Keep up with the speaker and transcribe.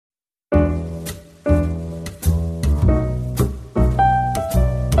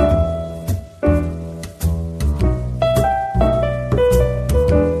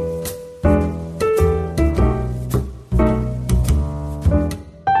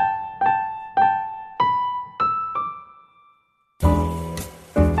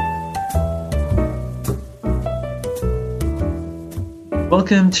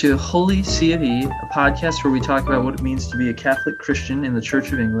Welcome to Holy C of E, a podcast where we talk about what it means to be a Catholic Christian in the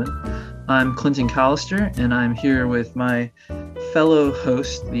Church of England. I'm Clinton Callister, and I'm here with my fellow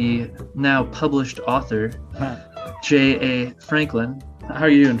host, the now published author, J.A. Franklin. How are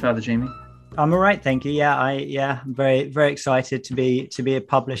you doing, Father Jamie? I'm all right, thank you. I'm very excited to be a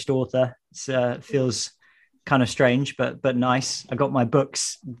published author. It feels kind of strange, but nice. I got my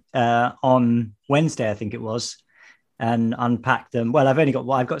books on Wednesday, I think it was, and unpacked them. Well,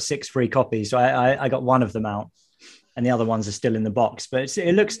 I've got 6 free copies, so I got one of them out, and the other ones are still in the box. But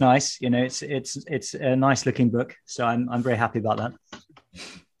it looks nice, you know. It's a nice looking book, so I'm very happy about that.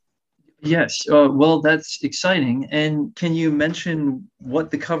 Yes, well, that's exciting. And can you mention what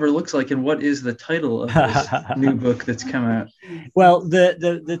the cover looks like and what is the title of this new book that's come out? Well,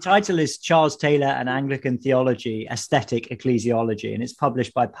 the title is Charles Taylor and Anglican Theology, Aesthetic Ecclesiology, and it's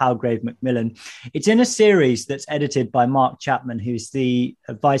published by Palgrave Macmillan. It's in a series that's edited by Mark Chapman, who's the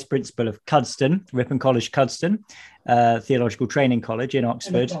vice principal of Cuddesdon, Ripon College, Cuddesdon, Theological Training College in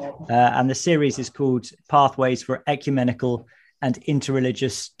Oxford. And the series is called Pathways for Ecumenical and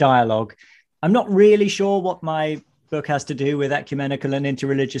Interreligious Dialogue. I'm not really sure what my book has to do with ecumenical and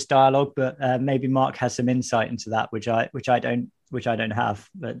interreligious dialogue, but maybe Mark has some insight into that, which I don't have.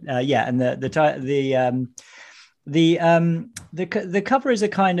 But and the cover is a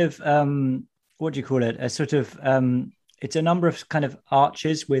kind of what do you call it? A sort of it's a number of kind of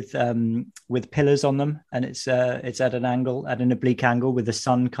arches with pillars on them, and it's at an oblique angle with the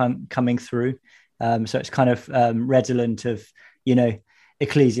sun coming through. So it's kind of redolent of, you know,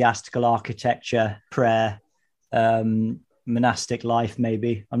 ecclesiastical architecture, prayer, monastic life,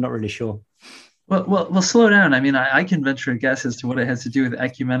 maybe. I'm not really sure. Well, slow down. I mean, I can venture a guess as to what it has to do with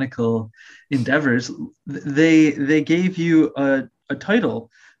ecumenical endeavors. They gave you a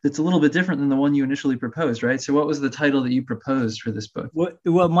title that's a little bit different than the one you initially proposed, right? So what was the title that you proposed for this book?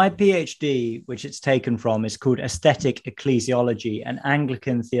 Well, my PhD, which it's taken from, is called Aesthetic Ecclesiology, an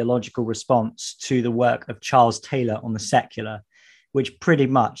Anglican Theological Response to the Work of Charles Taylor on the Secular, which pretty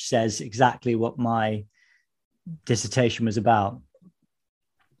much says exactly what my dissertation was about.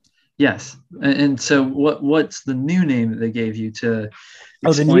 Yes. And so what's the new name that they gave you to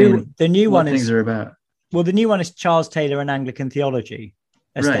explain the new what one things are about? Well, the new one is Charles Taylor and Anglican Theology,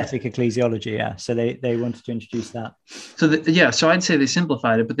 Aesthetic Right. Ecclesiology, yeah. So they wanted to introduce that. So I'd say they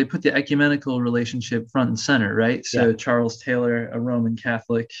simplified it, but they put the ecumenical relationship front and center, right? So yeah. Charles Taylor, a Roman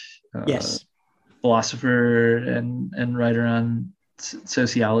Catholic, yes, philosopher and writer on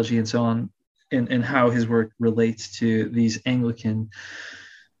sociology and so on, and how his work relates to these Anglican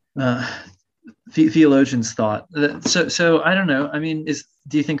theologians' thought. So I don't know. I mean,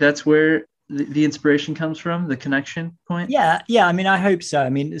 do you think that's where the inspiration comes from, the connection point? Yeah. I mean, I hope so. I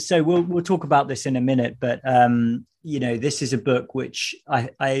mean, so we'll talk about this in a minute, but you know, this is a book which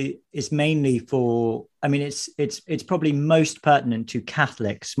I is mainly for. I mean, it's probably most pertinent to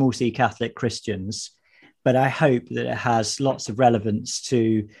Catholics, small C Catholic Christians, but I hope that it has lots of relevance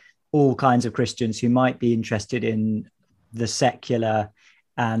to all kinds of Christians who might be interested in the secular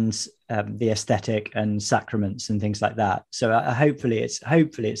and the aesthetic and sacraments and things like that. So hopefully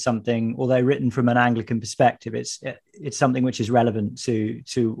it's something, although written from an Anglican perspective, it's something which is relevant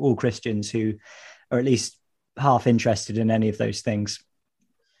to all Christians who are at least half interested in any of those things.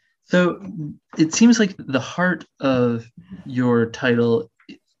 So it seems like the heart of your title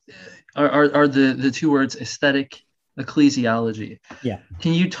are the two words aesthetic ecclesiology. Yeah.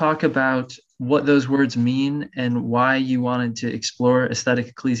 Can you talk about what those words mean and why you wanted to explore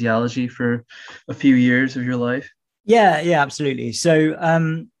aesthetic ecclesiology for a few years of your life? Yeah, absolutely.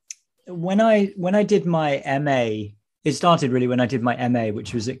 So when I did my MA, it started really when I did my MA,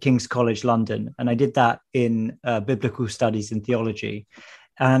 which was at King's College London, and I did that in biblical studies and theology.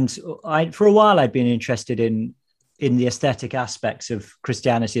 And for a while I'd been interested in the aesthetic aspects of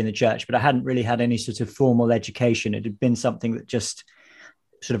Christianity in the church, but I hadn't really had any sort of formal education. It had been something that just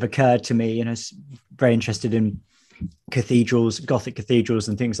sort of occurred to me, you know, very interested in cathedrals, Gothic cathedrals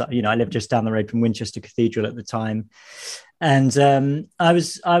and things like, you know, I lived just down the road from Winchester Cathedral at the time. And I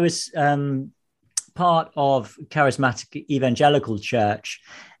was part of charismatic evangelical church.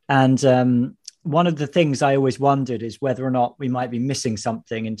 And one of the things I always wondered is whether or not we might be missing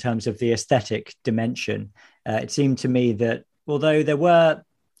something in terms of the aesthetic dimension. It seemed to me that although there were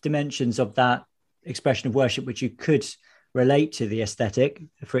dimensions of that expression of worship which you could relate to the aesthetic,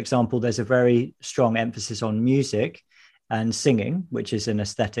 for example, there's a very strong emphasis on music and singing, which is an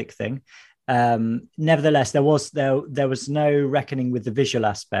aesthetic thing. Nevertheless, there was no reckoning with the visual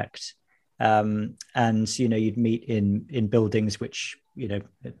aspect. And, you know, you'd meet in buildings which, you know,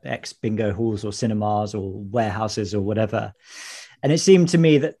 ex-bingo halls or cinemas or warehouses or whatever. And it seemed to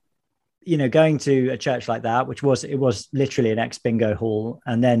me that, going to a church like that, which was literally an ex-bingo hall,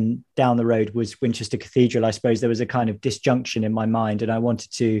 and then down the road was Winchester Cathedral, I suppose there was a kind of disjunction in my mind, and I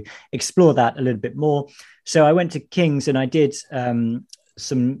wanted to explore that a little bit more. So I went to King's, and I did some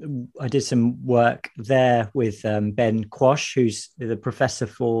work there with Ben Quash, who's the professor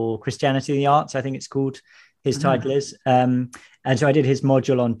for Christianity and the Arts, I think it's called. His title is. And so I did his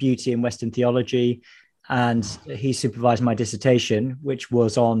module on beauty in Western theology, and he supervised my dissertation, which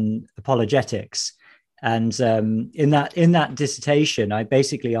was on apologetics. And in that dissertation, I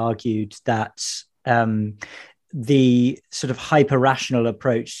basically argued that the sort of hyper-rational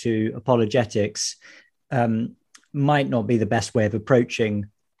approach to apologetics might not be the best way of approaching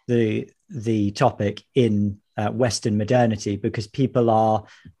the topic in Western modernity, because people are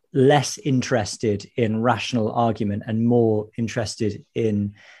less interested in rational argument and more interested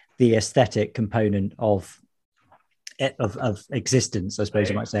in the aesthetic component of existence, I suppose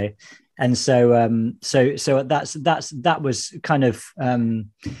you might say. And so that was kind of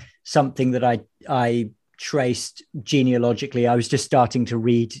something that I traced genealogically. I was just starting to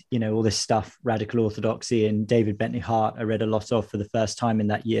read, all this stuff, radical orthodoxy and David Bentley Hart. I read a lot of for the first time in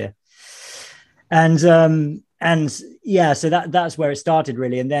that year. And yeah, so that's where it started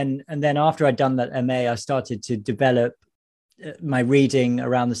really. And then after I'd done that MA, I started to develop my reading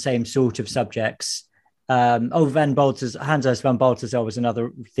around the same sort of subjects. Hans Urs van Balthasar was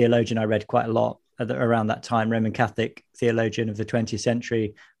another theologian I read quite a lot around that time, Roman Catholic theologian of the 20th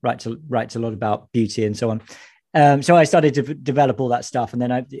century, writes a lot about beauty and so on. So I started to develop all that stuff, and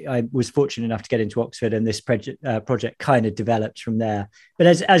then I was fortunate enough to get into Oxford, and this project kind of developed from there. But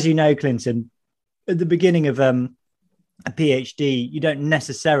as you know, Clinton, at the beginning of a PhD, you don't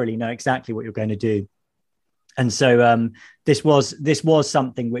necessarily know exactly what you're going to do. And so this was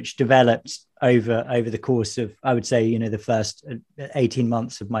something which developed over the course of, I would say, the first 18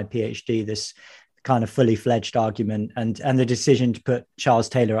 months of my PhD, this kind of fully fledged argument and the decision to put Charles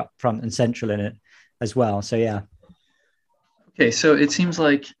Taylor up front and central in it as well. So, yeah. Okay, so it seems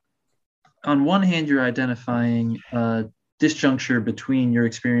like on one hand, you're identifying a disjuncture between your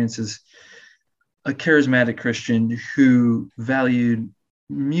experience as a charismatic Christian who valued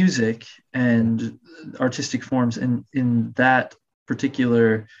music and artistic forms in that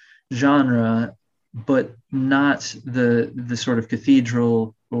particular genre, but not the sort of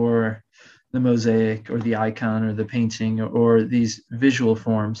cathedral or the mosaic or the icon or the painting or these visual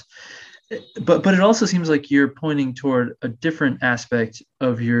forms. But it also seems like you're pointing toward a different aspect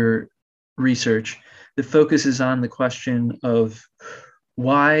of your research that focuses on the question of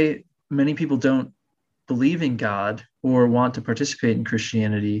why many people don't believe in God or want to participate in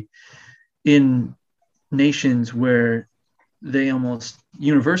Christianity in nations where they almost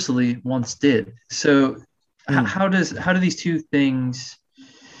universally once did. So how do these two things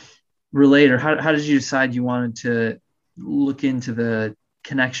relate, or how did you decide you wanted to look into the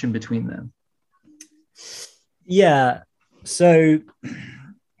connection between them? Yeah. So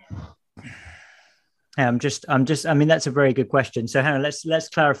I mean, that's a very good question. So hang on, let's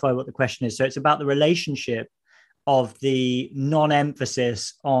clarify what the question is. So it's about the relationship of the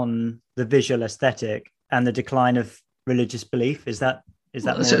non-emphasis on the visual aesthetic and the decline of religious belief. Is that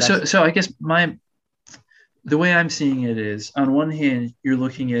so I guess the way I'm seeing it is, on one hand, you're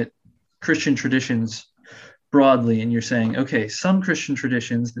looking at Christian traditions broadly, and you're saying, okay, some Christian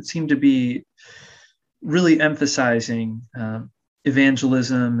traditions that seem to be really emphasizing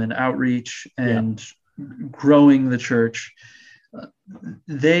evangelism and outreach and growing the church,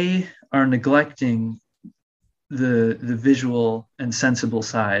 they are neglecting the visual and sensible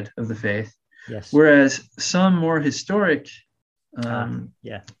side of the faith. Yes. Whereas some more historic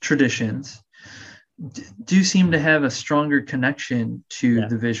traditions do seem to have a stronger connection to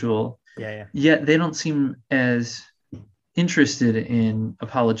the visual. Yet they don't seem as interested in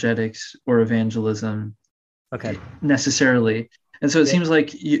apologetics or evangelism necessarily. And so it seems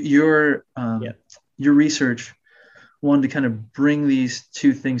like your research wanted to kind of bring these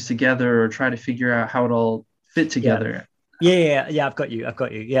two things together, or try to figure out how it all fit together. Yeah. I've got you.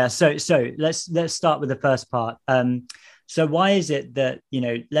 Yeah. So let's start with the first part. So why is it that,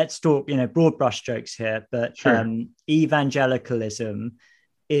 let's talk, broad brushstrokes here, but evangelicalism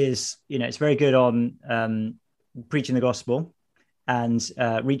is, it's very good on preaching the gospel and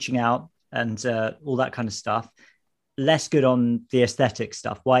reaching out and all that kind of stuff. Less good on the aesthetic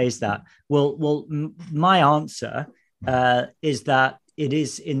stuff. Why is that? Well, my answer is that it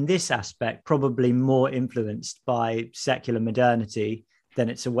is, in this aspect, probably more influenced by secular modernity than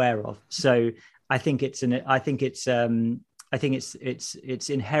it's aware of. So I think it's inheriting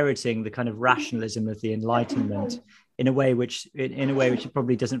the kind of rationalism of the Enlightenment in a way which it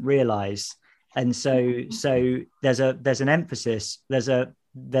probably doesn't realize. And so there's an emphasis, there's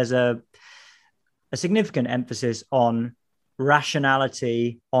a significant emphasis on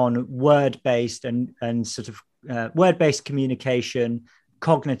rationality, on word-based and sort of word-based communication,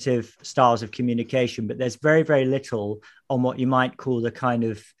 cognitive styles of communication, but there's very, very little on what you might call the kind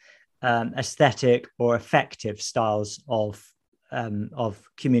of aesthetic or affective styles of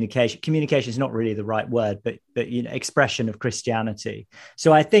communication. Communication is not really the right word, but expression of Christianity.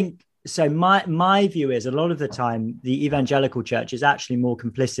 So I think, so my view is, a lot of the time the evangelical church is actually more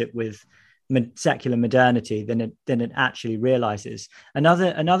complicit with secular modernity than it actually realizes.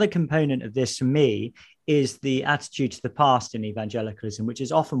 Another component of this for me is the attitude to the past in evangelicalism, which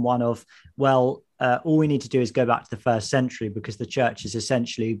is often one of, well, all we need to do is go back to the first century because the church has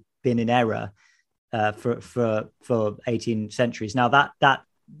essentially been in error for 18 centuries. Now that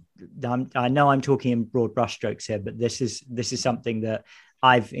I know I'm talking in broad brushstrokes here, but this is something that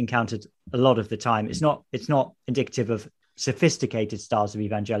I've encountered a lot of the time. It's not indicative of sophisticated styles of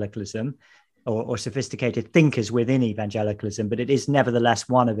evangelicalism or sophisticated thinkers within evangelicalism, but it is nevertheless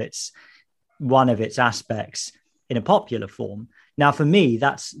one of its aspects in a popular form. Now, for me,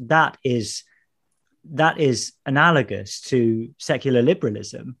 that is analogous to secular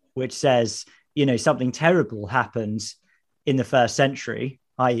liberalism, which says, something terrible happens in the first century,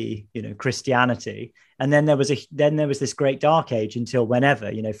 i.e., Christianity, and then there was this great dark age until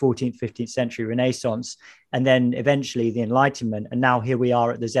whenever, 14th, 15th century Renaissance, and then eventually the Enlightenment, and now here we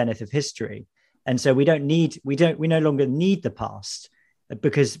are at the zenith of history. And so we no longer need the past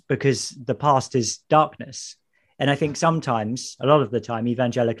because the past is darkness. And I think sometimes, a lot of the time,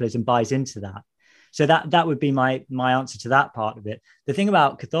 evangelicalism buys into that. So that would be my answer to that part of it. The thing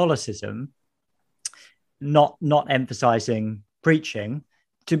about Catholicism, not emphasizing preaching,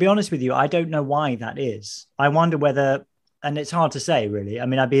 to be honest with you, I don't know why that is. I wonder whether, and it's hard to say really. I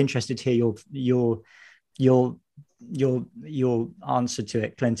mean, I'd be interested to hear your answer to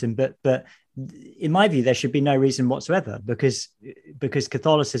it, Clinton. But in my view, there should be no reason whatsoever, because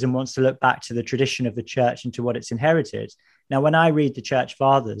Catholicism wants to look back to the tradition of the church and to what it's inherited. Now, when I read the Church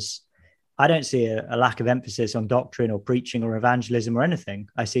Fathers, I don't see a lack of emphasis on doctrine or preaching or evangelism or anything.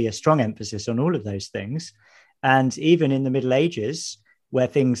 I see a strong emphasis on all of those things. And even in the Middle Ages, where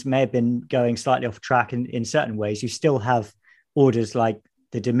things may have been going slightly off track in certain ways, you still have orders like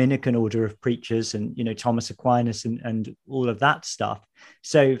the Dominican order of preachers and, Thomas Aquinas and all of that stuff.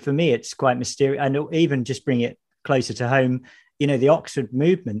 So for me, it's quite mysterious. And even just bring it closer to home, the Oxford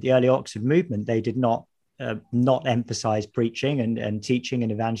movement, the early Oxford movement, they did not emphasize preaching and teaching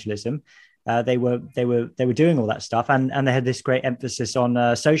and evangelism. They were doing all that stuff, and they had this great emphasis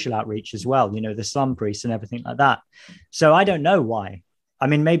on social outreach as well. The slum priests and everything like that. So I don't know why. I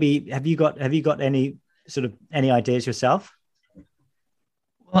mean, maybe have you got any ideas yourself?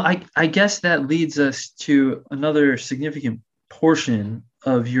 Well, I guess that leads us to another significant portion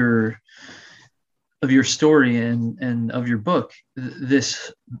of your story and of your book,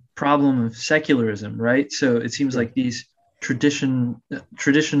 this problem of secularism, right? So it seems like these traditional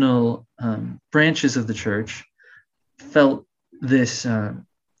branches of the church felt this, I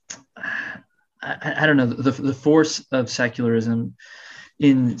don't know, the force of secularism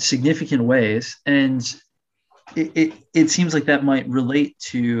in significant ways. And it seems like that might relate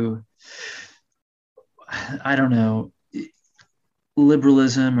to, I don't know,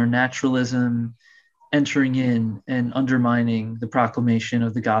 liberalism or naturalism entering in and undermining the proclamation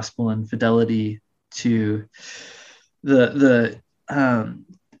of the gospel and fidelity to the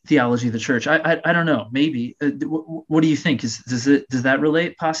theology of the church. I don't know. Maybe. What do you think? Does that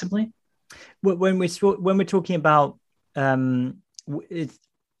relate possibly? When we're talking about,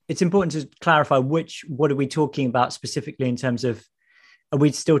 it's important to clarify what are we talking about specifically in terms of, are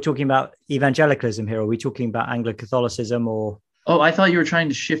we still talking about evangelicalism here? Are we talking about Anglo-Catholicism or? Oh, I thought you were trying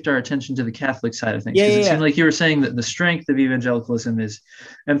to shift our attention to the Catholic side of things. Yeah, it seemed like you were saying that the strength of evangelicalism is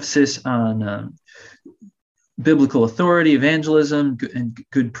emphasis on biblical authority, evangelism, and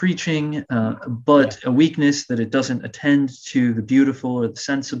good preaching, but a weakness that it doesn't attend to the beautiful or the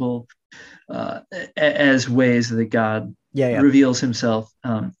sensible as ways that God reveals himself.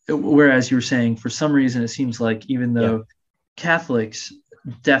 Whereas you were saying, for some reason, it seems like even though Catholics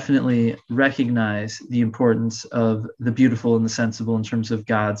definitely recognize the importance of the beautiful and the sensible in terms of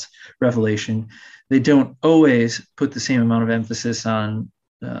God's revelation, they don't always put the same amount of emphasis on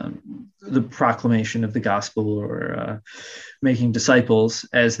the proclamation of the gospel or making disciples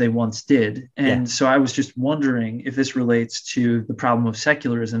as they once did. And so I was just wondering if this relates to the problem of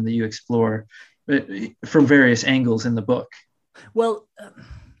secularism that you explore from various angles in the book. Well,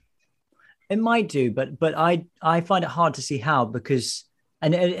 It might do, but I find it hard to see how, because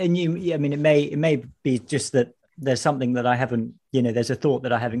and you, I mean, it may be just that there's something that I haven't, there's a thought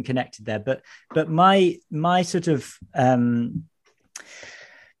that I haven't connected there, but my sort of my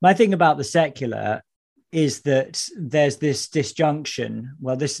thing about the secular is that there's this disjunction.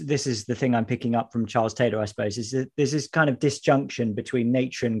 Well, this is the thing I'm picking up from Charles Taylor, I suppose, is that there's this kind of disjunction between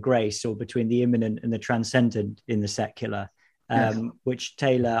nature and grace, or between the immanent and the transcendent in the secular. Yes. Which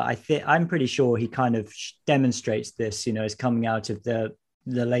Taylor, I'm pretty sure he kind of demonstrates this, as coming out of the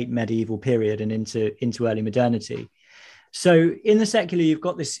late medieval period and into early modernity. So in the secular, you've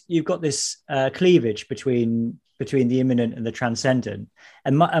got this cleavage between the immanent and the transcendent,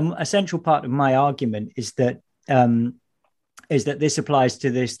 and a central part of my argument is that this applies to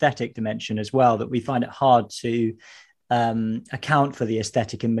the aesthetic dimension as well. That we find it hard to account for the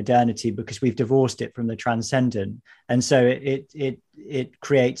aesthetic in modernity because we've divorced it from the transcendent, and so it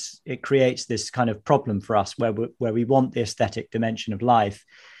creates this kind of problem for us where we want the aesthetic dimension of life,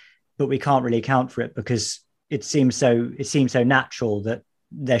 but we can't really account for it because it seems so natural that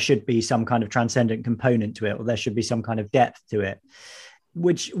there should be some kind of transcendent component to it, or there should be some kind of depth to it,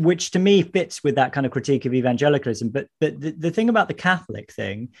 which to me fits with that kind of critique of evangelicalism. But the thing about the Catholic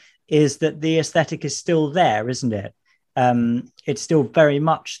thing is that the aesthetic is still there, isn't it? It's still very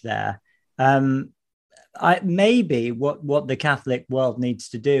much there. Maybe what the Catholic world needs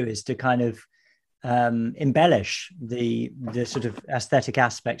to do is to kind of embellish the sort of aesthetic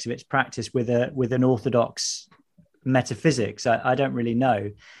aspects of its practice with an orthodox metaphysics. I don't really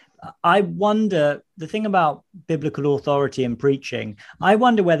know. I wonder, the thing about biblical authority in preaching, I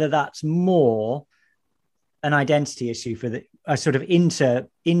wonder whether that's more an identity issue for a sort of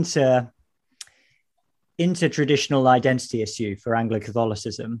inter-traditional identity issue for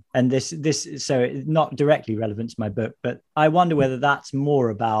Anglo-Catholicism. And this so not directly relevant to my book, but I wonder whether that's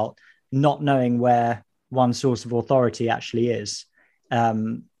more about not knowing where one source of authority actually is.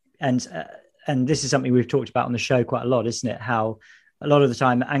 And this is something we've talked about on the show quite a lot, isn't it? How a lot of the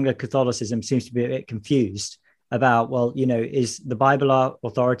time Anglo-Catholicism seems to be a bit confused about, well, is the Bible our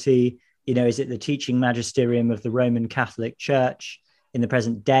authority? Is it the teaching magisterium of the Roman Catholic Church in the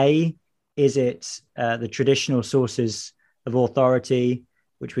present day? Is it the traditional sources of authority,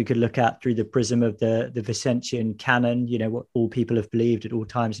 which we could look at through the prism of the Vicentian canon, what all people have believed at all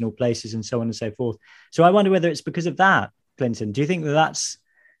times and all places, and so on and so forth. So I wonder whether it's because of that, Clinton. Do you think that's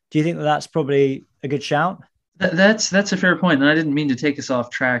probably a good shout? That's a fair point, and I didn't mean to take us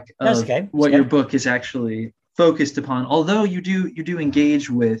off track of what your book is actually focused upon. Although you do engage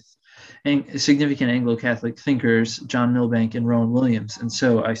with significant Anglo-Catholic thinkers, John Milbank and Rowan Williams, and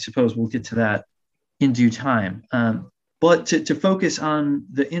so I suppose we'll get to that in due time. But to focus on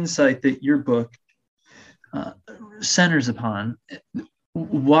the insight that your book centers upon,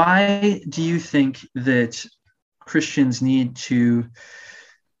 why do you think that Christians need to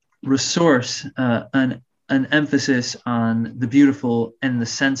resource an emphasis on the beautiful and the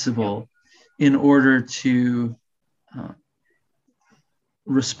sensible in order to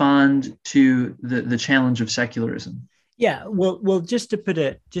respond to the challenge of secularism? Yeah, well, just to put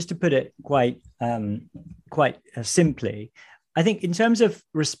it quite simply, I think in terms of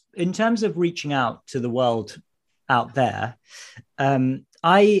reaching out to the world out there, I'm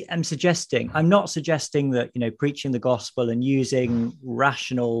not suggesting that preaching the gospel and using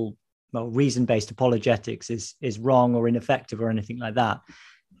rational, reason-based apologetics is wrong or ineffective or anything like that.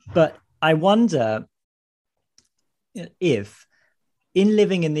 But I wonder if, in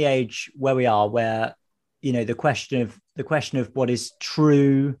living in the age where we are, where the question of what is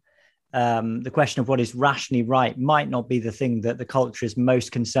true, the question of what is rationally right might not be the thing that the culture is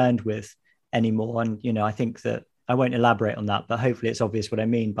most concerned with anymore. And I think that I won't elaborate on that, but hopefully it's obvious what I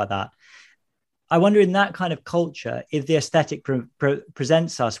mean by that. I wonder, in that kind of culture, if the aesthetic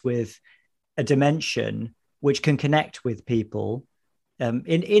presents us with a dimension which can connect with people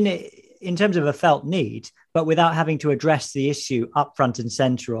in terms of a felt need, but without having to address the issue up front and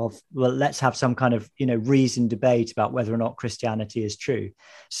center of, well, let's have some kind of reasoned debate about whether or not Christianity is true.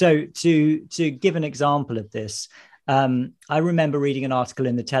 So to give an example of this, I remember reading an article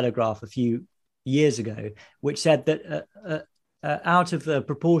in the Telegraph a few years ago, which said that out of the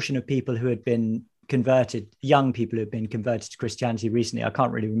proportion of people who had been converted, young people who have been converted to Christianity recently, I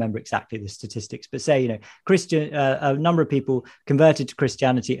can't really remember exactly the statistics, but say, a number of people converted to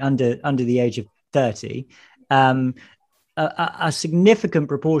Christianity under the age of 30, a significant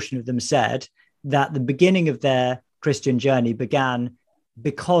proportion of them said that the beginning of their Christian journey began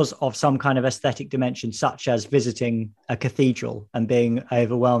because of some kind of aesthetic dimension, such as visiting a cathedral and being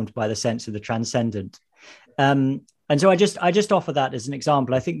overwhelmed by the sense of the transcendent. And so I just offer that as an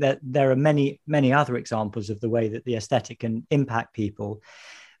example. I think that there are many other examples of the way that the aesthetic can impact people,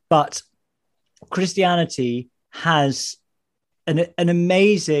 but Christianity has an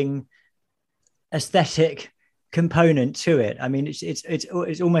amazing aesthetic component to it. I mean,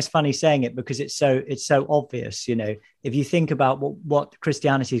 it's almost funny saying it because it's so obvious. You know, if you think about what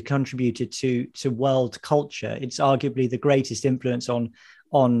Christianity has contributed to world culture, it's arguably the greatest influence on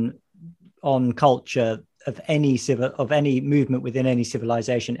culture of any movement within any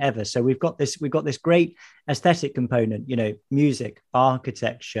civilization ever. So we've got this great aesthetic component. You know, music,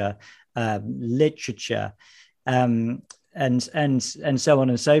 architecture, literature, and so on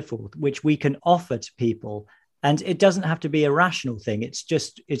and so forth, which we can offer to people. And it doesn't have to be a rational thing. It's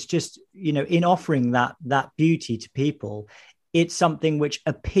just, you know, in offering that beauty to people, it's something which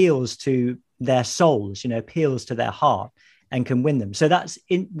appeals to their souls, you know, appeals to their heart and can win them. So that's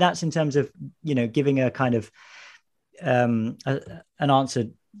in terms of, you know, giving a kind of an answer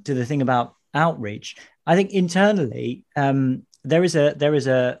to the thing about outreach. I think internally, there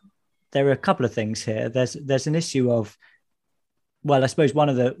are a couple of things here. There's an issue of, well, I suppose one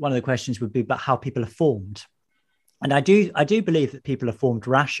of the questions would be about how people are formed. And I do believe that people are formed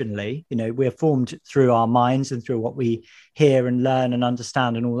rationally. You know, we're formed through our minds and through what we hear and learn and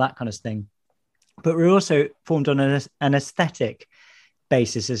understand and all that kind of thing. But we're also formed on an aesthetic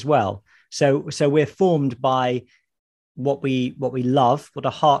basis as well. So we're formed by what we love, what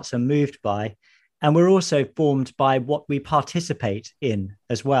our hearts are moved by, and we're also formed by what we participate in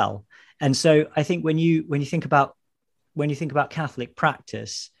as well. And so I think when you think about Catholic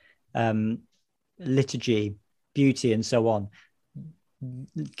practice, liturgy, beauty, and so on,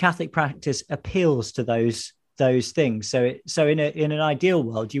 Catholic practice appeals to those things. So in an ideal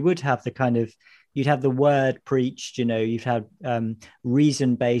world, you would have you'd have the word preached, you know, you'd have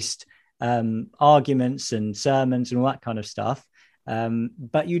reason-based arguments and sermons and all that kind of stuff.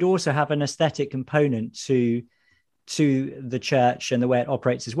 But you'd also have an aesthetic component to the church and the way it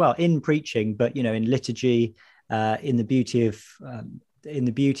operates as well in preaching, but, you know, in liturgy, in the beauty of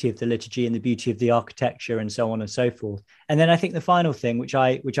the liturgy and the beauty of the architecture and so on and so forth. And then I think the final thing, which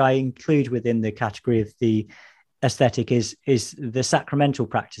I include within the category of the aesthetic, is the sacramental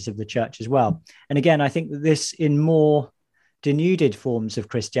practice of the church as well. And again, I think that this, in more denuded forms of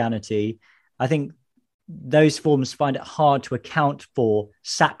Christianity, I think those forms find it hard to account for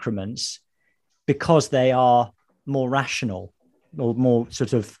sacraments because they are more rational or more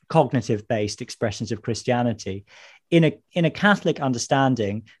sort of cognitive based expressions of Christianity. In a Catholic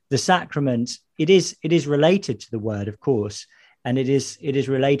understanding, the sacrament, it is related to the word, of course, and it is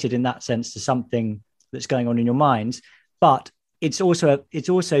related in that sense to something that's going on in your mind, but it's also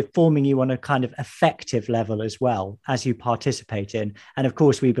forming you on a kind of affective level as well as you participate in. And of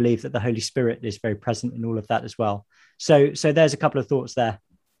course, we believe that the Holy Spirit is very present in all of that as well. So there's a couple of thoughts there.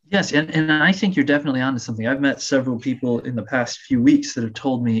 Yes, and I think you're definitely onto something. I've met several people in the past few weeks that have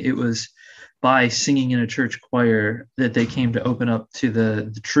told me it was by singing in a church choir that they came to open up to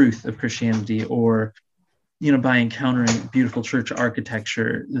the truth of Christianity, or, you know, by encountering beautiful church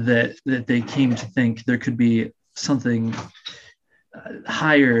architecture that they came to think there could be something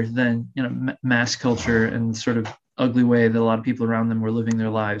higher than, you know, mass culture and sort of ugly way that a lot of people around them were living their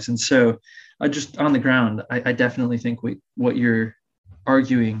lives. And so just on the ground, I definitely think what you're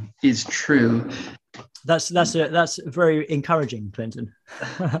arguing is true. That's very encouraging, Clinton.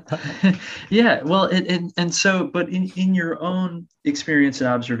 Yeah, well, and so, but in your own experience and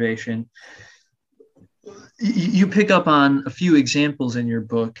observation, you pick up on a few examples in your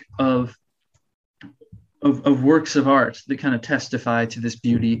book of works of art that kind of testify to this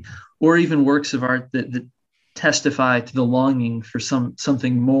beauty, or even works of art that testify to the longing for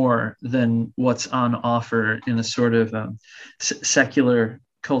something more than what's on offer in a sort of secular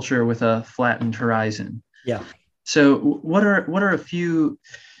culture with a flattened horizon. Yeah. So what are a few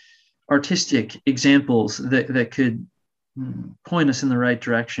artistic examples that could point us in the right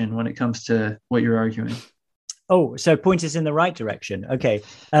direction when it comes to what you're arguing? Oh, so point us in the right direction. Okay.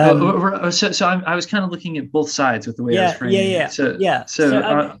 I was kind of looking at both sides with the way I was framing it.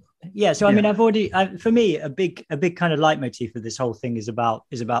 So I mean, for me, a big kind of leitmotif of this whole thing is about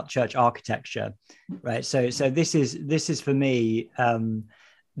church architecture, right? So this is for me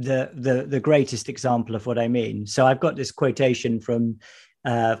the greatest example of what I mean. So I've got this quotation from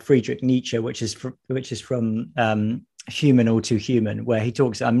Friedrich Nietzsche, which is from Human All Too Human, where he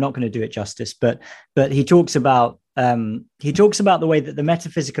talks, I'm not going to do it justice, but he talks about the way that the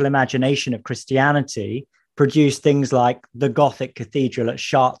metaphysical imagination of Christianity produced things like the Gothic cathedral at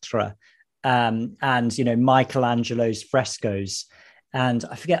Chartres, and, you know, Michelangelo's frescoes, and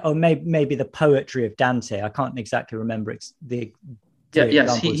I forget, maybe the poetry of Dante. I can't exactly remember the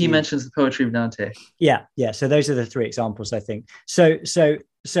yes, he mentions the poetry of Dante. Yeah. So those are the three examples, I think. So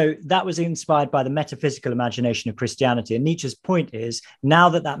that was inspired by the metaphysical imagination of Christianity. And Nietzsche's point is, now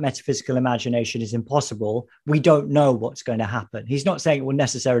that metaphysical imagination is impossible, we don't know what's going to happen. He's not saying it will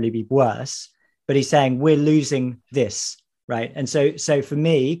necessarily be worse, but he's saying we're losing this, right? And so for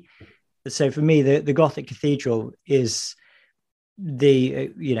me, the Gothic cathedral is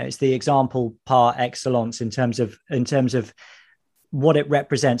it's the example par excellence in terms of what it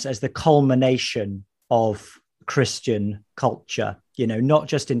represents as the culmination of Christian culture, not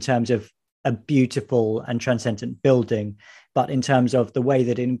just in terms of a beautiful and transcendent building, but in terms of the way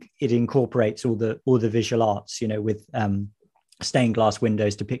that it incorporates all the visual arts, with stained glass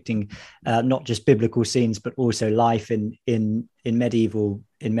windows depicting not just biblical scenes, but also life in medieval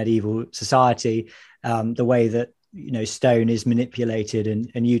society, the way that stone is manipulated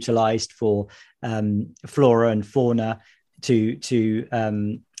and utilized for flora and fauna to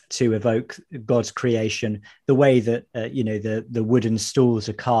evoke God's creation, the way that the wooden stools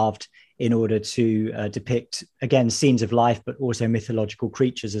are carved in order to depict, again, scenes of life, but also mythological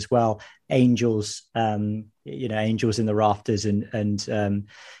creatures as well, angels, angels in the rafters and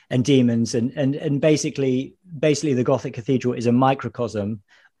demons, and basically the Gothic cathedral is a microcosm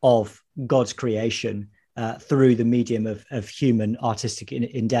of God's creation through the medium of human artistic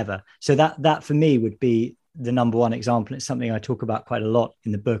endeavor. So that for me would be the number one example. It's something I talk about quite a lot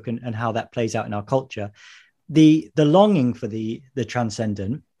in the book, and how that plays out in our culture. The longing for the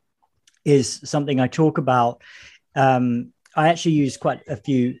transcendent is something I talk about. I actually use quite a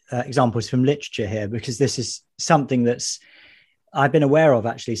few examples from literature here, because this is something I've been aware of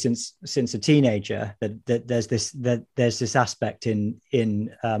actually since a teenager, that there's this aspect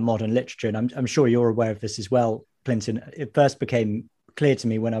in modern literature, and I'm sure you're aware of this as well, Clinton. It first became clear to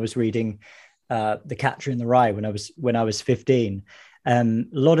me when I was reading The Catcher in the Rye when I was 15. A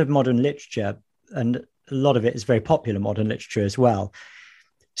lot of modern literature, and a lot of it is very popular modern literature as well,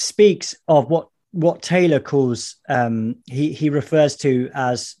 speaks of what Taylor calls, he refers to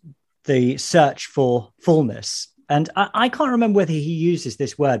as the search for fullness. And I can't remember whether he uses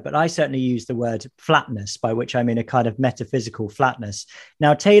this word, but I certainly use the word flatness, by which I mean a kind of metaphysical flatness.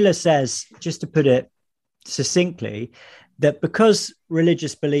 Now, Taylor says, just to put it succinctly, that because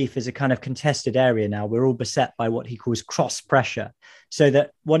religious belief is a kind of contested area now, we're all beset by what he calls cross pressure. So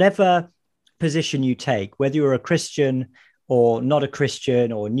that whatever position you take, whether you're a Christian or not a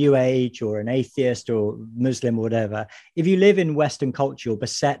Christian, or New Age, or an atheist, or Muslim, or whatever, if you live in Western culture, you're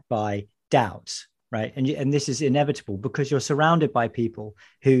beset by doubts, right? And this is inevitable, because you're surrounded by people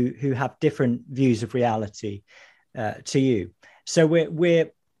who have different views of reality to you. So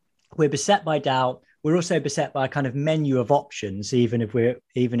we're beset by doubt. We're also beset by a kind of menu of options, even if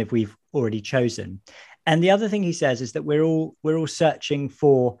we've already chosen. And the other thing he says is that we're all searching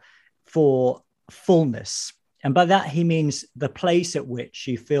for fullness. And by that, he means the place at which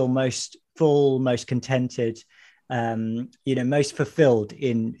you feel most full, most contented, most fulfilled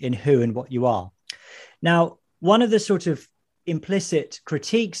in who and what you are. Now, one of the sort of implicit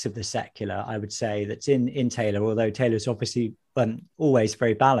critiques of the secular, I would say, that's in Taylor, although Taylor's obviously always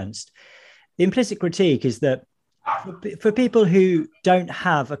very balanced, the implicit critique is that for people who don't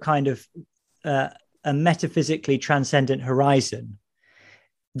have a kind of a metaphysically transcendent horizon,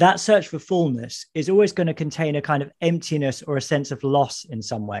 that search for fullness is always going to contain a kind of emptiness or a sense of loss in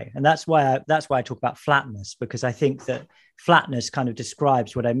some way. And that's why I talk about flatness, because I think that flatness kind of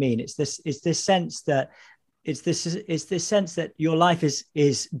describes what I mean. It's this sense that your life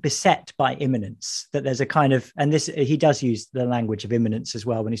is beset by immanence, that there's a kind of, and this, he does use the language of immanence as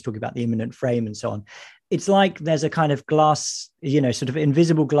well when he's talking about the immanent frame and so on. It's like there's a kind of glass, sort of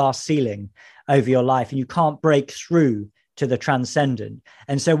invisible glass ceiling over your life, and you can't break through to the transcendent.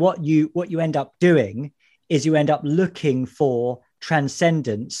 And so what you end up doing is you end up looking for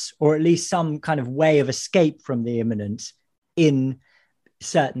transcendence, or at least some kind of way of escape from the immanent in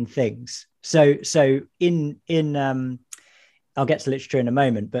certain things. So in I'll get to literature in a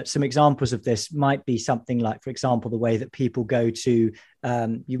moment, but some examples of this might be something like, for example, the way that people go to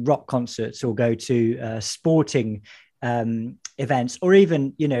rock concerts, or go to sporting events, or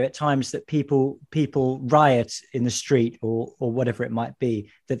even, at times that people riot in the street, or whatever it might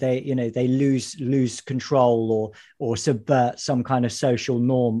be, that they lose control, or subvert some kind of social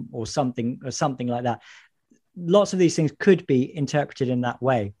norm, or something like that. Lots of these things could be interpreted in that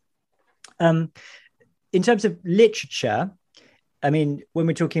way. In terms of literature, I mean, when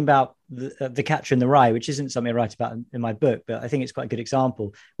we're talking about the Catcher in the Rye, which isn't something I write about in my book, but I think it's quite a good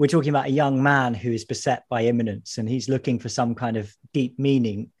example. We're talking about a young man who is beset by imminence, and he's looking for some kind of deep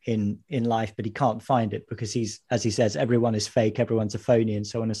meaning in life, but he can't find it because he's, as he says, everyone is fake, everyone's a phony, and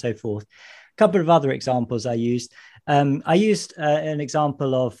so on and so forth. A couple of other examples I used. I used an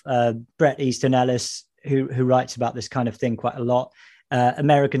example of Bret Easton Ellis, who writes about this kind of thing quite a lot.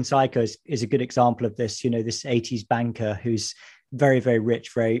 American Psycho is a good example of this. You know, this 80s banker who's very, very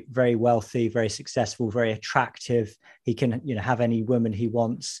rich, very, very wealthy, very successful, very attractive. He can, have any woman he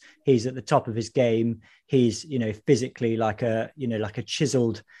wants. He's at the top of his game. He's, physically like a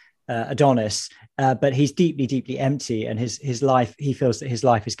chiseled Adonis, but he's deeply, deeply empty. And his life, he feels that his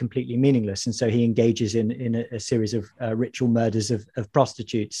life is completely meaningless. And so he engages in a series of ritual murders of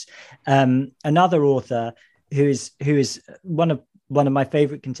prostitutes. Another author who is one of my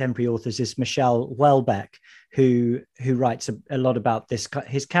favorite contemporary authors is Michel Houellebecq, who writes a lot about this.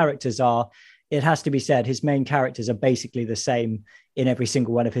 His characters are, it has to be said, his main characters are basically the same in every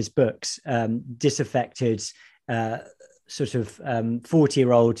single one of his books. Disaffected, sort of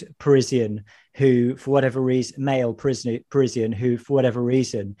 40-year-old Parisian who, for whatever reason, male Parisian who, for whatever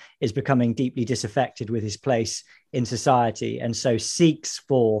reason, is becoming deeply disaffected with his place in society, and so seeks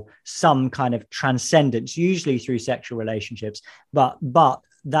for some kind of transcendence, usually through sexual relationships, but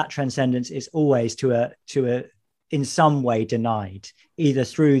that transcendence is always to a in some way denied, either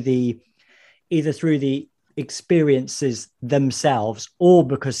through the experiences themselves or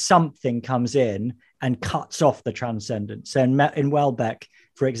because something comes in and cuts off the transcendence. So in Houellebecq,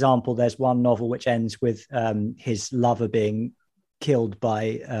 for example, there's one novel which ends with his lover being killed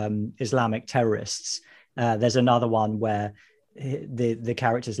by Islamic terrorists. There's another one where the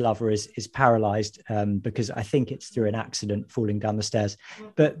character's lover is paralyzed because I think it's through an accident falling down the stairs.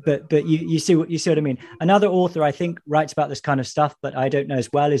 But you see what I mean. Another author I think writes about this kind of stuff, but I don't know as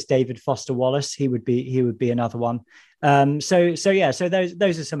well, is David Foster Wallace. He would be another one. So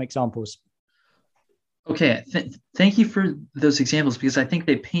those are some examples. Okay, thank you for those examples, because I think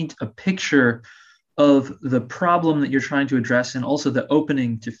they paint a picture of the problem that you're trying to address, and also the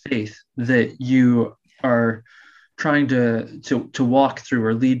opening to faith that you are trying to walk through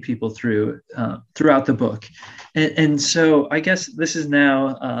or lead people through throughout the book. And so I guess this is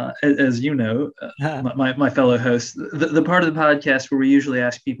now, as you know, my fellow host, the part of the podcast where we usually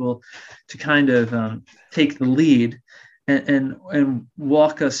ask people to kind of take the lead and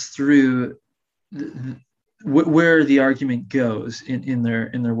walk us through where the argument goes in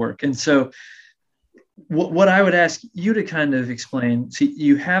their work. And so what I would ask you to kind of explain, see,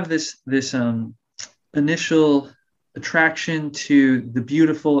 you have this initial attraction to the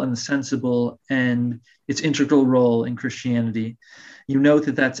beautiful and the sensible and its integral role in Christianity. You note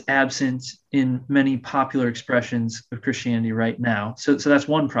that that's absent in many popular expressions of Christianity right now. So that's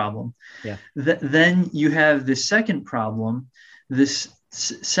one problem. Yeah. Then you have this second problem. This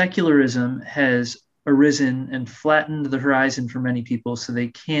secularism has arisen and flattened the horizon for many people, so they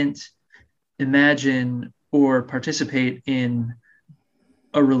can't imagine or participate in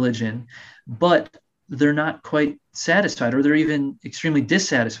a religion, but they're not quite satisfied, or they're even extremely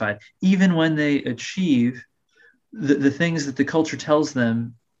dissatisfied, even when they achieve the things that the culture tells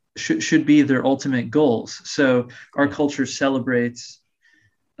them should be their ultimate goals. So our culture celebrates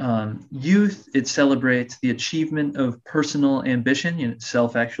youth, it celebrates the achievement of personal ambition,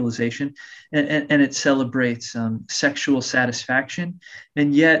 self-actualization, and it celebrates sexual satisfaction.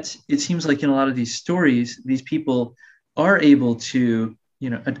 And yet it seems like in a lot of these stories, these people are able to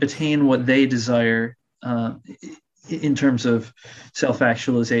attain what they desire in terms of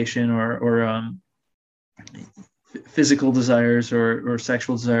self-actualization or physical desires or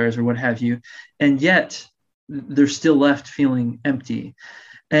sexual desires or what have you, and yet they're still left feeling empty.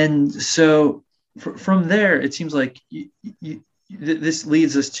 And so from there, it seems like this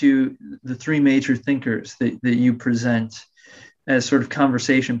leads us to the three major thinkers that you present as sort of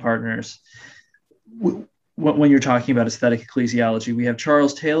conversation partners when you're talking about aesthetic ecclesiology. We have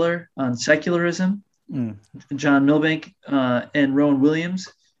Charles Taylor on secularism, John Milbank and Rowan Williams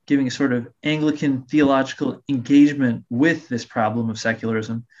giving a sort of Anglican theological engagement with this problem of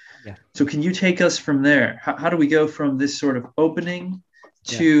secularism. Yeah. So can you take us from there? How do we go from this sort of opening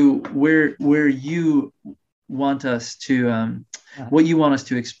to where you want us to, what you want us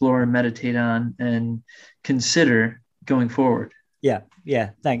to explore and meditate on and consider going forward? Yeah.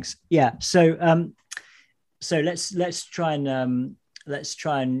 Thanks. Yeah. So let's try and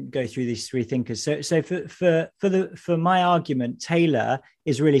go through these three thinkers. So for my argument, Taylor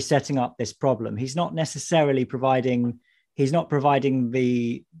is really setting up this problem. He's not necessarily providing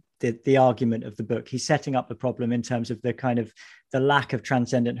the the argument of the book. He's setting up the problem in terms of the kind of the lack of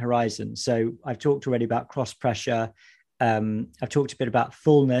transcendent horizon. So I've talked already about cross pressure. I've talked a bit about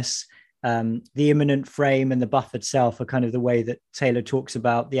fullness. The immanent frame and the buffered self are kind of the way that Taylor talks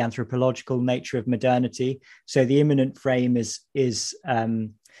about the anthropological nature of modernity. So the immanent frame is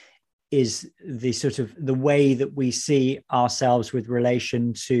the sort of the way that we see ourselves with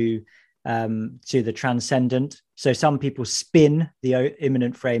relation to the transcendent. So some people spin the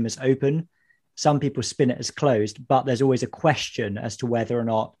immanent frame as open, some people spin it as closed, but there's always a question as to whether or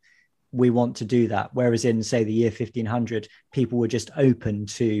not we want to do that. Whereas in, say, the year 1500, people were just open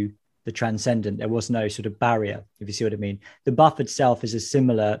to the transcendent. There was no sort of barrier, if you see what I mean. The buffered self is a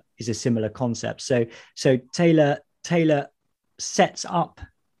similar concept. So Taylor sets up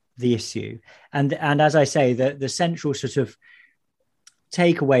the issue, and as I say, the central sort of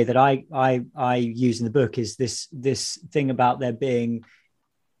takeaway that I use in the book is this thing about there being,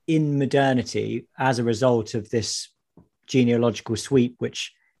 in modernity, as a result of this genealogical sweep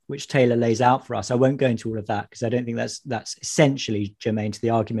which Taylor lays out for us. I won't go into all of that because I don't think that's essentially germane to the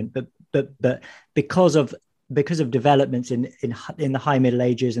argument, but because of developments in the High Middle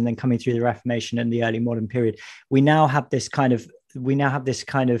Ages and then coming through the Reformation and the early modern period, we now have this kind of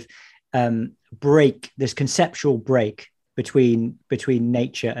break, this conceptual break between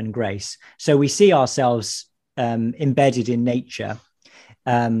nature and grace. So we see ourselves embedded in nature,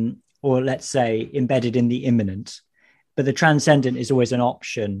 or let's say embedded in the immanent, but the transcendent is always an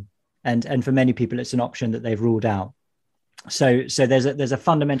option, and for many people it's an option that they've ruled out. So there's a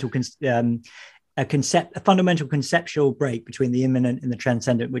fundamental fundamental conceptual break between the immanent and the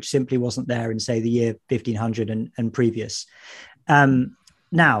transcendent, which simply wasn't there in, say, the year 1500 and previous.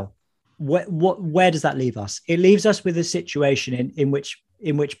 Now, where does that leave us? It leaves us with a situation in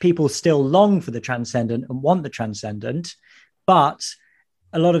which people still long for the transcendent and want the transcendent, but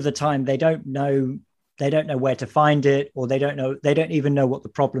a lot of the time they don't know where to find it, or they don't even know what the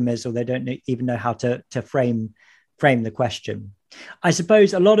problem is, or they don't even know how to frame the question. I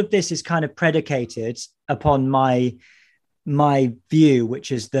suppose a lot of this is kind of predicated upon my view,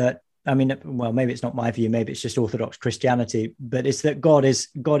 which is that, I mean, well, maybe it's not my view, maybe it's just Orthodox Christianity, but it's that God is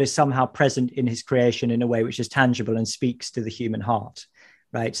somehow present in his creation in a way which is tangible and speaks to the human heart,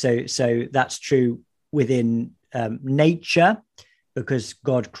 right? So that's true within nature, because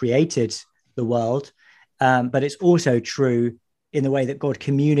God created the world, but it's also true in the way that God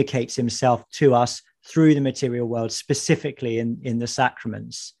communicates himself to us through the material world, specifically in the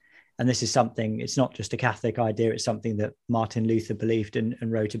sacraments. And this is something, it's not just a Catholic idea, it's something that Martin Luther believed and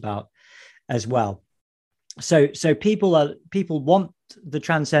wrote about as well. So people want the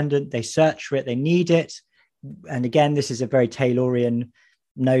transcendent, they search for it, they need it. And again, this is a very Taylorian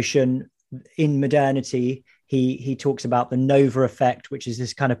notion. In modernity, he talks about the Nova effect, which is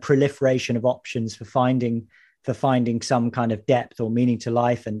this kind of proliferation of options for finding some kind of depth or meaning to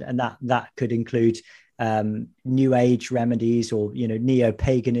life, and that could include New Age remedies, or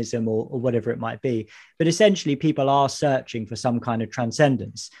neo-paganism, or whatever it might be. But essentially, people are searching for some kind of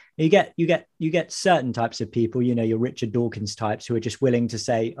transcendence. You get certain types of people, your Richard Dawkins types, who are just willing to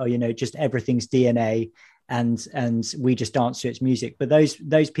say, just everything's DNA, and we just dance to its music. But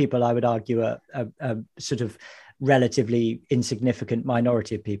those people, I would argue, are sort of relatively insignificant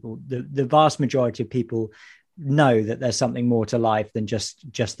minority of people. The vast majority of people know that there's something more to life than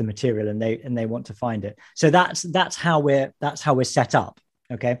just the material, and they want to find it. So that's how we're set up.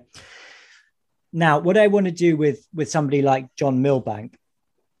 Okay. Now, what I want to do with somebody like John Milbank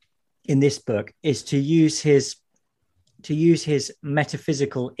in this book is to use his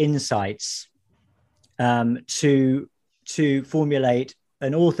metaphysical insights to formulate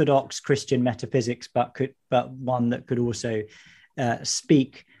an orthodox Christian metaphysics, but one that could also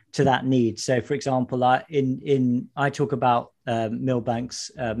speak to that need. So, for example, I talk about Milbank's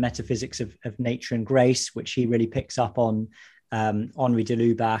metaphysics of nature and grace, which he really picks up on Henri de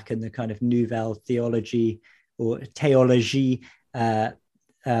Lubac and the kind of nouvelle theology or théologie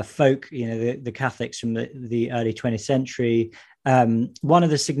folk, the Catholics from the early 20th century. One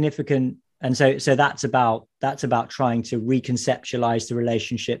of the significant, and so that's about trying to reconceptualize the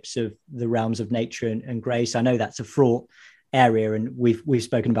relationships of the realms of nature and grace. I know that's a fraught area, and we've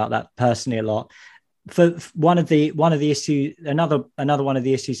spoken about that personally a lot. For one of the issues, another one of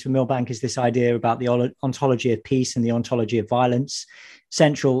the issues for Milbank is this idea about the ontology of peace and the ontology of violence.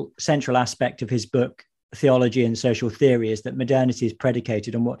 Central aspect of his book, Theology and Social Theory, is that modernity is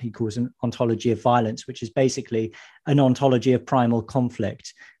predicated on what he calls an ontology of violence, which is basically an ontology of primal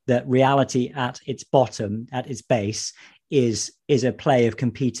conflict, that reality at its bottom, at its base, is a play of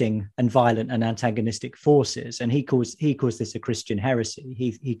competing and violent and antagonistic forces, and he calls this a Christian heresy.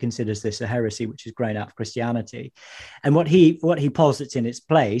 He considers this a heresy which has grown out of Christianity, and what he posits in its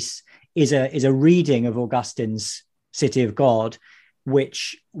place is a reading of Augustine's City of God,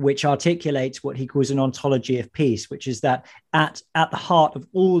 which articulates what he calls an ontology of peace, which is that at the heart of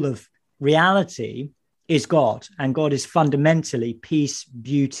all of reality is God, and God is fundamentally peace,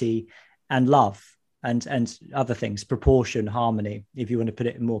 beauty, and love. And other things, proportion, harmony, if you want to put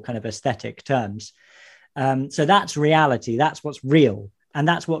it in more kind of aesthetic terms. So that's reality. That's what's real. And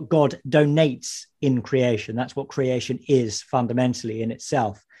that's what God donates in creation. That's what creation is fundamentally in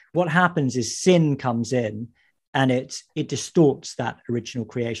itself. What happens is sin comes in and it distorts that original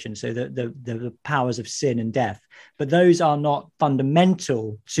creation. So the powers of sin and death, but those are not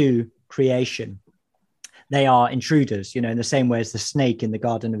fundamental to creation. They are intruders, in the same way as the snake in the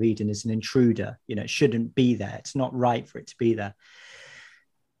Garden of Eden is an intruder. It shouldn't be there. It's not right for it to be there.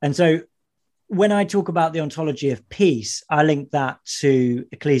 And so when I talk about the ontology of peace, I link that to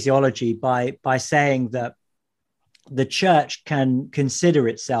ecclesiology by saying that the church can consider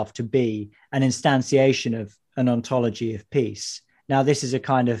itself to be an instantiation of an ontology of peace. Now, this is a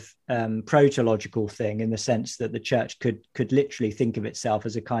kind of protological thing in the sense that the church could literally think of itself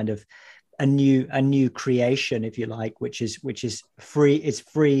as a kind of a new creation, if you like, which is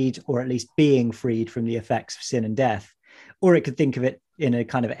freed, or at least being freed from the effects of sin and death. Or it could think of it in a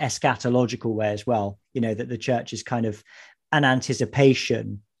kind of eschatological way as well, that the church is kind of an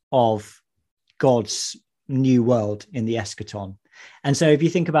anticipation of God's new world in the eschaton. And so if you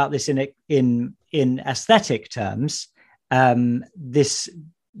think about this in aesthetic terms, this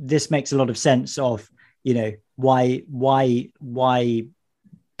makes a lot of sense of, why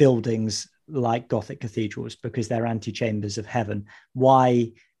buildings like Gothic cathedrals, because they're antechambers of heaven.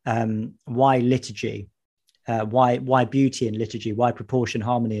 Why liturgy? Why beauty in liturgy? Why proportion,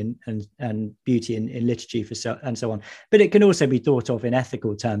 harmony, and beauty in liturgy and so on? But it can also be thought of in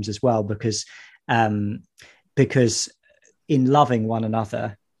ethical terms as well, because in loving one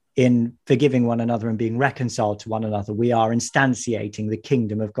another, in forgiving one another, and being reconciled to one another, we are instantiating the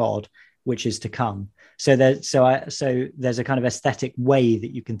kingdom of God, which is to come. So there's a kind of aesthetic way that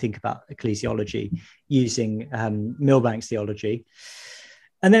you can think about ecclesiology using Milbank's theology.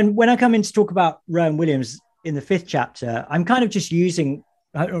 And then when I come in to talk about Rowan Williams in the 5th chapter, I'm kind of just using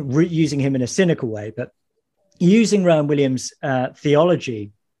him in a cynical way, but using Rowan Williams'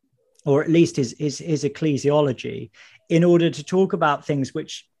 theology, or at least his ecclesiology, in order to talk about things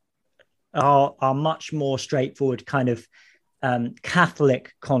which are much more straightforward kind of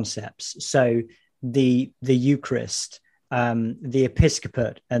Catholic concepts. So the Eucharist, the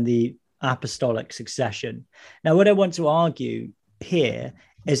episcopate, and the apostolic succession. Now, what I want to argue here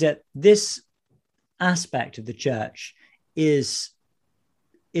is that this aspect of the church is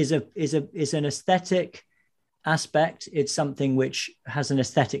an aesthetic aspect. It's something which has an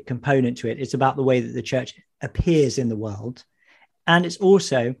aesthetic component to it. It's about the way that the church appears in the world, and it's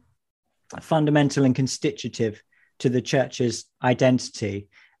also fundamental and constitutive to the church's identity,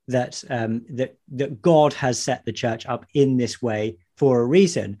 that God has set the church up in this way for a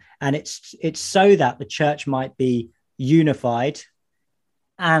reason, and it's so that the church might be unified,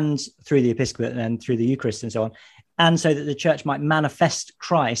 and through the episcopate and through the Eucharist and so on, and so that the church might manifest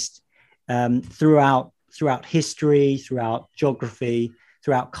Christ throughout history, throughout geography,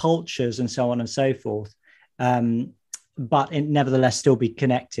 throughout cultures, and so on and so forth, but nevertheless still be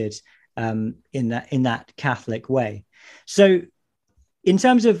connected in that Catholic way. So in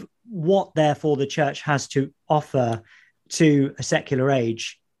terms of what, therefore, the church has to offer to a secular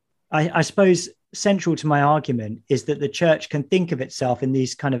age, I suppose central to my argument is that the church can think of itself in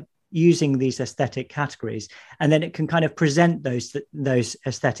these kind of using these aesthetic categories, and then it can kind of present those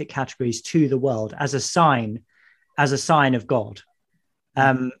aesthetic categories to the world as a sign of God.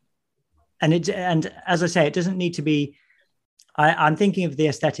 And as I say, it doesn't need to be. I'm thinking of the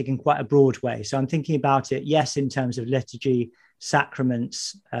aesthetic in quite a broad way. So I'm thinking about it, yes, in terms of liturgy,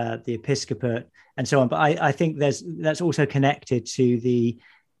 sacraments, the episcopate, and so on. But I think that's also connected to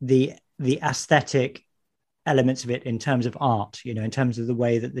the aesthetic elements of it in terms of art, in terms of the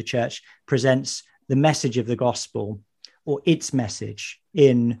way that the church presents the message of the gospel, or its message,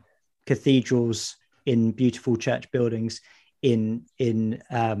 in cathedrals, in beautiful church buildings, in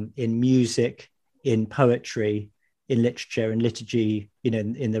music, in poetry, in literature and liturgy,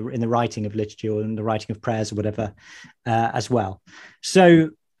 in the writing of liturgy, or in the writing of prayers or whatever, as well. So,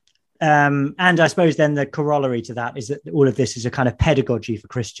 and I suppose then the corollary to that is that all of this is a kind of pedagogy for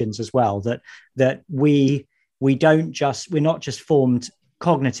Christians as well. That we're not just formed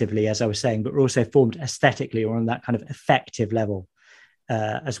cognitively, as I was saying, but were also formed aesthetically or on that kind of affective level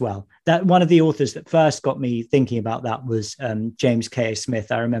as well. That one of the authors that first got me thinking about that was James K.A.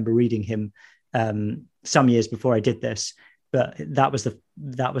 Smith. I remember reading him some years before I did this, but that was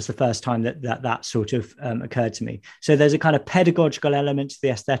the first time that sort of occurred to me. So there's a kind of pedagogical element to the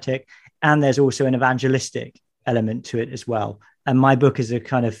aesthetic, and there's also an evangelistic element to it as well. And my book is a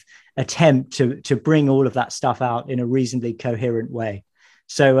kind of attempt to bring all of that stuff out in a reasonably coherent way.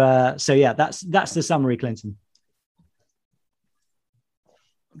 So yeah, that's the summary, Clinton.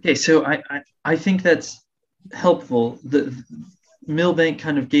 Okay, so I think that's helpful. The Milbank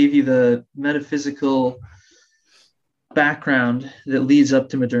kind of gave you the metaphysical background that leads up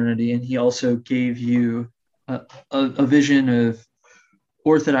to modernity, and he also gave you a vision of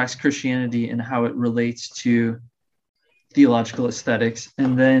Orthodox Christianity and how it relates to theological aesthetics.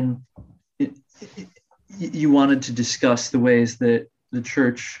 And then you wanted to discuss the ways that the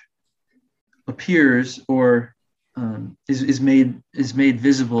church appears or is made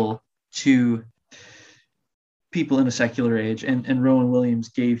visible to people in a secular age, and Rowan Williams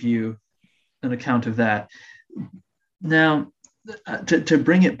gave you an account of that. Now, to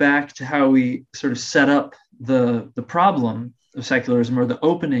bring it back to how we sort of set up the problem of secularism, or the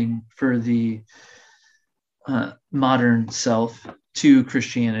opening for the modern self to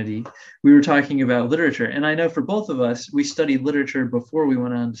Christianity, we were talking about literature. And I know for both of us, we studied literature before we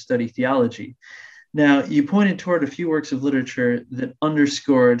went on to study theology. Now, you pointed toward a few works of literature that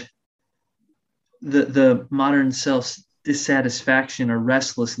underscored the modern self's dissatisfaction or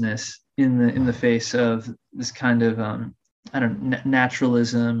restlessness in the face of this kind of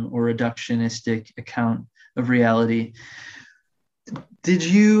naturalism or reductionistic account of reality. Did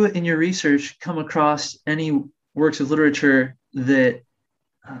you, in your research, come across any works of literature that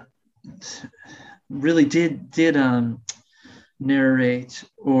really did narrate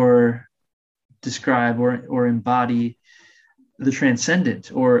or describe or embody the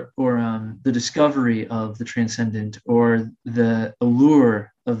transcendent, or the discovery of the transcendent, or the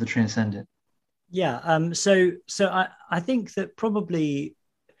allure of the transcendent? Yeah. So I think that probably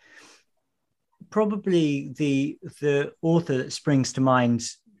the author that springs to mind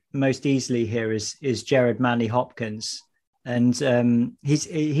most easily here is Gerard Manley Hopkins, and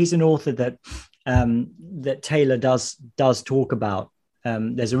he's an author that Taylor does talk about.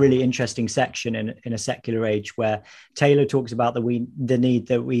 There's a really interesting section in A Secular Age where Taylor talks about the need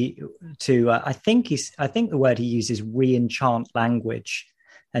that we to I think the word he uses, re-enchant language,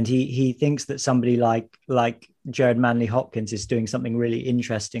 and he thinks that somebody like Gerard Manley Hopkins is doing something really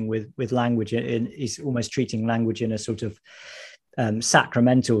interesting with language. He's almost treating language in a sort of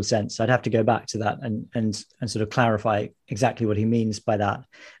sacramental sense. I'd have to go back to that and sort of clarify exactly what he means by that.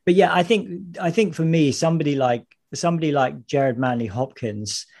 But yeah, I think for me, somebody like Gerard Manley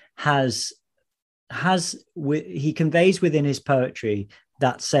Hopkins he conveys within his poetry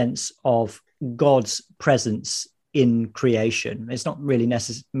that sense of God's presence in creation. It's not really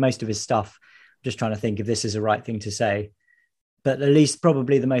necessary. Most of his stuff, I'm just trying to think if this is the right thing to say, but at least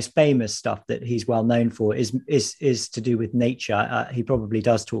probably the most famous stuff that he's well known for is to do with nature. He probably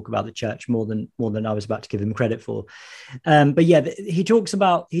does talk about the church more than I was about to give him credit for. But yeah, he talks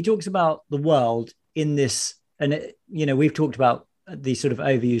about the world in this. And, we've talked about the sort of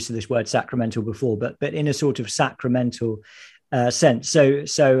overuse of this word sacramental before, but in a sort of sacramental sense. So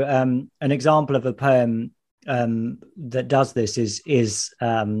an example of a poem that does this is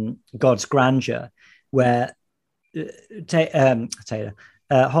God's Grandeur, where Taylor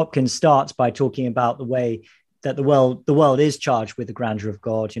Hopkins starts by talking about the way that the world is charged with the grandeur of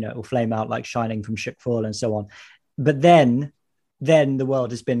God. It will flame out like shining from shook foil and so on. But then the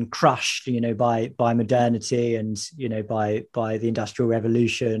world has been crushed, by modernity and, by the Industrial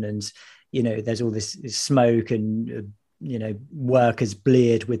Revolution. And, there's all this smoke and, workers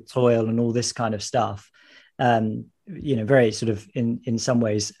bleared with toil and all this kind of stuff. Very sort of in some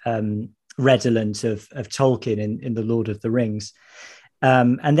ways redolent of Tolkien in The Lord of the Rings.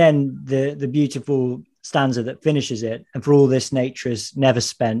 And then the beautiful stanza that finishes it, and for all this nature is never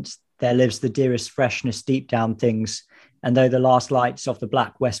spent, there lives the dearest freshness deep down things. And though the last lights of the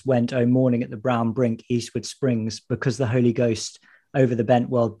black west went, oh, morning at the brown brink eastward springs, because the Holy Ghost over the bent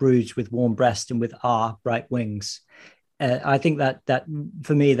world broods with warm breast and with bright wings. I think that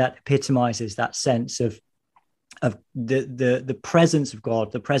for me, that epitomizes that sense of the presence of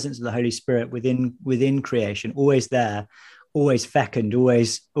God, the presence of the Holy Spirit within creation, always there, always fecund,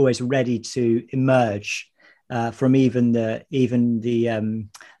 always ready to emerge from even the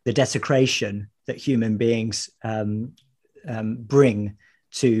desecration that human beings bring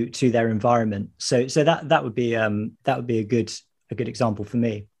to their environment. So that would be a a good example for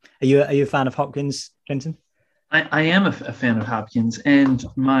me. Are you a fan of Hopkins, Clinton? I am a fan of Hopkins, and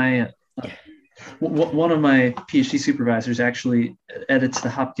one of my PhD supervisors actually edits the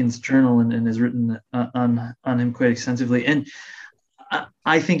Hopkins Journal and has written on him quite extensively. And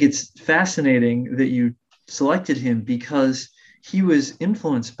I think it's fascinating that you selected him because he was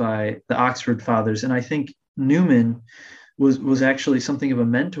influenced by the Oxford Fathers, and I think Newman was actually something of a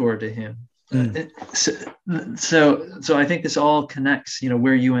mentor to him. So I think this all connects,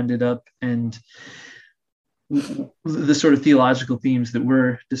 where you ended up and the sort of theological themes that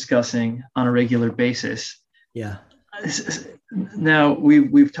we're discussing on a regular basis. Yeah. Now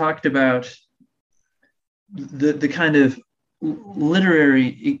we've talked about the kind of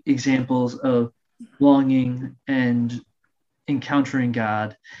literary examples of longing and encountering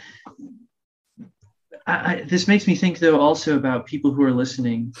God. This makes me think, though, also about people who are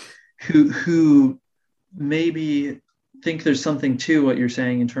listening who maybe think there's something to what you're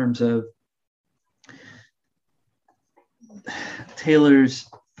saying in terms of Taylor's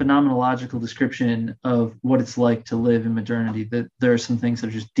phenomenological description of what it's like to live in modernity, that there are some things that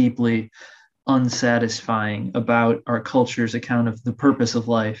are just deeply unsatisfying about our culture's account of the purpose of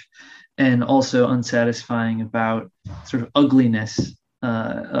life, and also unsatisfying about sort of ugliness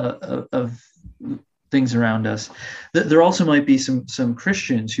of things around us. There also might be some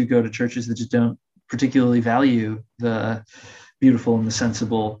Christians who go to churches that just don't particularly value the beautiful and the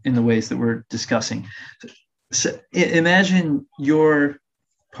sensible in the ways that we're discussing. So imagine you're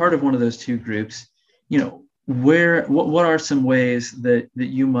part of one of those two groups. What are some ways that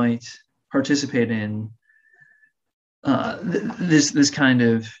you might participate in this kind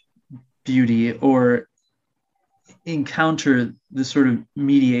of beauty, or encounter the sort of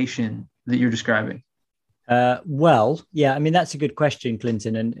mediation that you're describing? Well, yeah, I mean, that's a good question,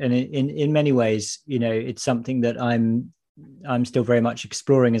 Clinton. And in many ways, it's something that I'm still very much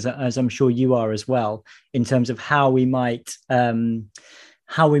exploring, as I'm sure you are as well, in terms of how we might bring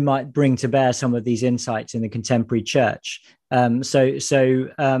to bear some of these insights in the contemporary church. I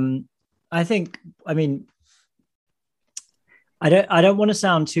think, I mean, I don't want to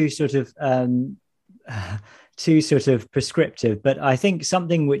sound too sort of prescriptive, but I think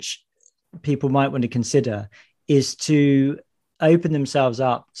something which people might want to consider is to open themselves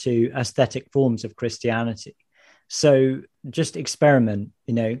up to aesthetic forms of Christianity. So just experiment,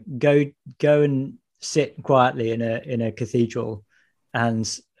 go and sit quietly in a cathedral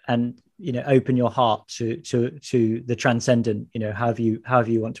and open your heart to the transcendent, however you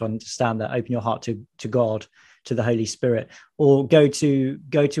want to understand that. Open your heart to God, to the Holy Spirit, or go to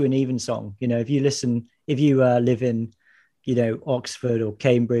an evensong. If you live in Oxford or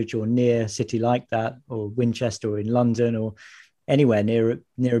Cambridge or near a city like that, or Winchester, or in London, or anywhere near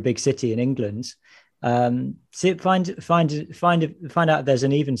a big city in England, find out if there's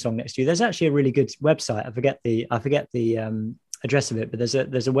an evensong next to you. There's actually a really good website. I forget the address of it, but there's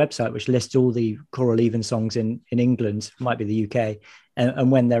a website which lists all the choral evensongs in England, might be the UK,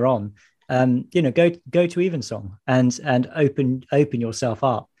 and when they're on. Go to evensong and open yourself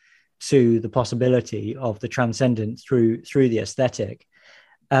up to the possibility of the transcendent through the aesthetic.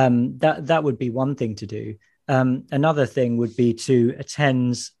 That would be one thing to do. Another thing would be to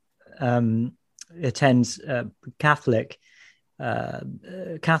attend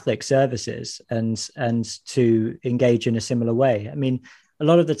Catholic services and to engage in a similar way. I mean, a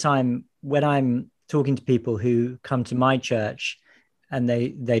lot of the time when I'm talking to people who come to my church and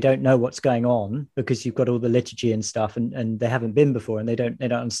they don't know what's going on because you've got all the liturgy and stuff, and they haven't been before and they don't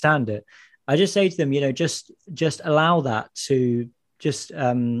understand it, I just say to them, just allow that to just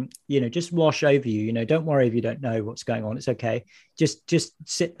wash over you. Don't worry if you don't know what's going on. It's okay. Just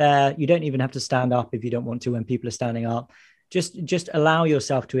sit there. You don't even have to stand up if you don't want to when people are standing up. Just allow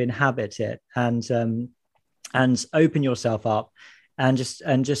yourself to inhabit it and open yourself up and just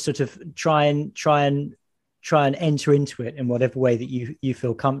sort of try and enter into it in whatever way that you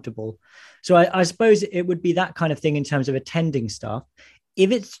feel comfortable. So I suppose it would be that kind of thing in terms of attending stuff.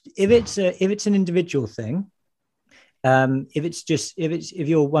 If it's an individual thing, if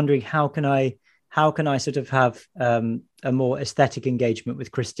you're wondering how can I sort of have a more aesthetic engagement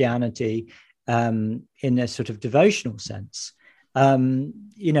with Christianity in a sort of devotional sense,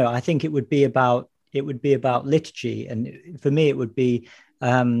 I think it would be about liturgy, and for me it would be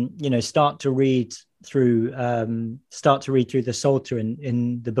start to read through the Psalter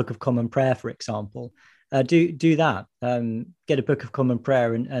in the Book of Common Prayer, for example. Do that. Get a Book of Common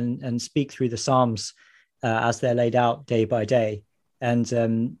Prayer and speak through the Psalms as they're laid out day by day, and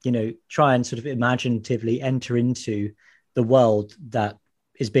try and sort of imaginatively enter into the world that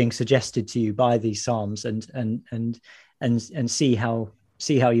is being suggested to you by these Psalms, and and see how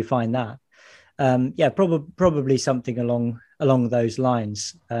you find that. Probably something along those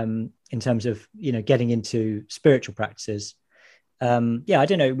lines, in terms of, getting into spiritual practices. I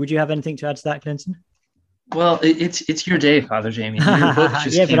don't know. Would you have anything to add to that, Clinton? Well, it's your day, Father Jamie. Your book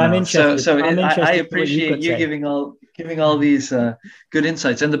just came I'm out. interested. I appreciate you giving all these good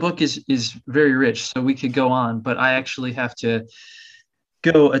insights, and the book is very rich. So we could go on, but I actually have to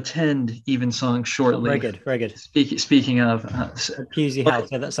go attend Evensong shortly. Very good. Speaking of Pusey House,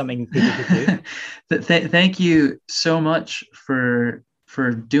 so that's something people could do. Thank you so much for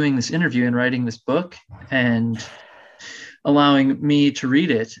doing this interview and writing this book and allowing me to read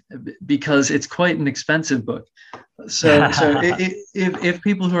it, because it's quite an expensive book. So if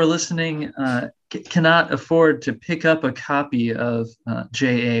people who are listening cannot afford to pick up a copy of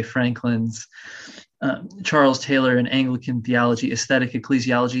J.A. Franklin's Charles Taylor and Anglican Theology, Aesthetic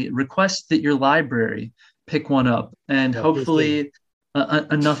Ecclesiology, request that your library pick one up, and hopefully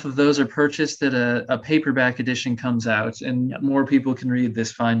enough of those are purchased that a paperback edition comes out, and more people can read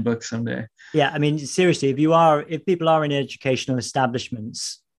this fine book someday. Yeah, I mean, seriously, if people are in educational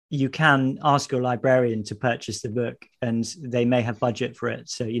establishments, you can ask your librarian to purchase the book, and they may have budget for it.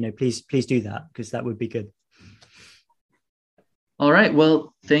 So, please do that, because that would be good. All right.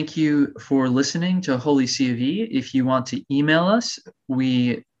 Well, thank you for listening to Holy C of E. If you want to email us,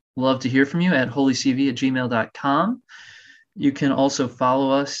 we love to hear from you at holycv@gmail.com. You can also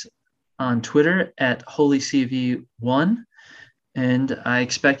follow us on Twitter at holycv1, and I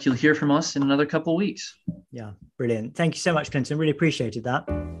expect you'll hear from us in another couple of weeks. Yeah, brilliant. Thank you so much, Clinton. Really appreciated that.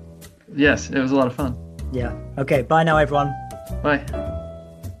 Yes, it was a lot of fun. Yeah. Okay. Bye now, everyone. Bye.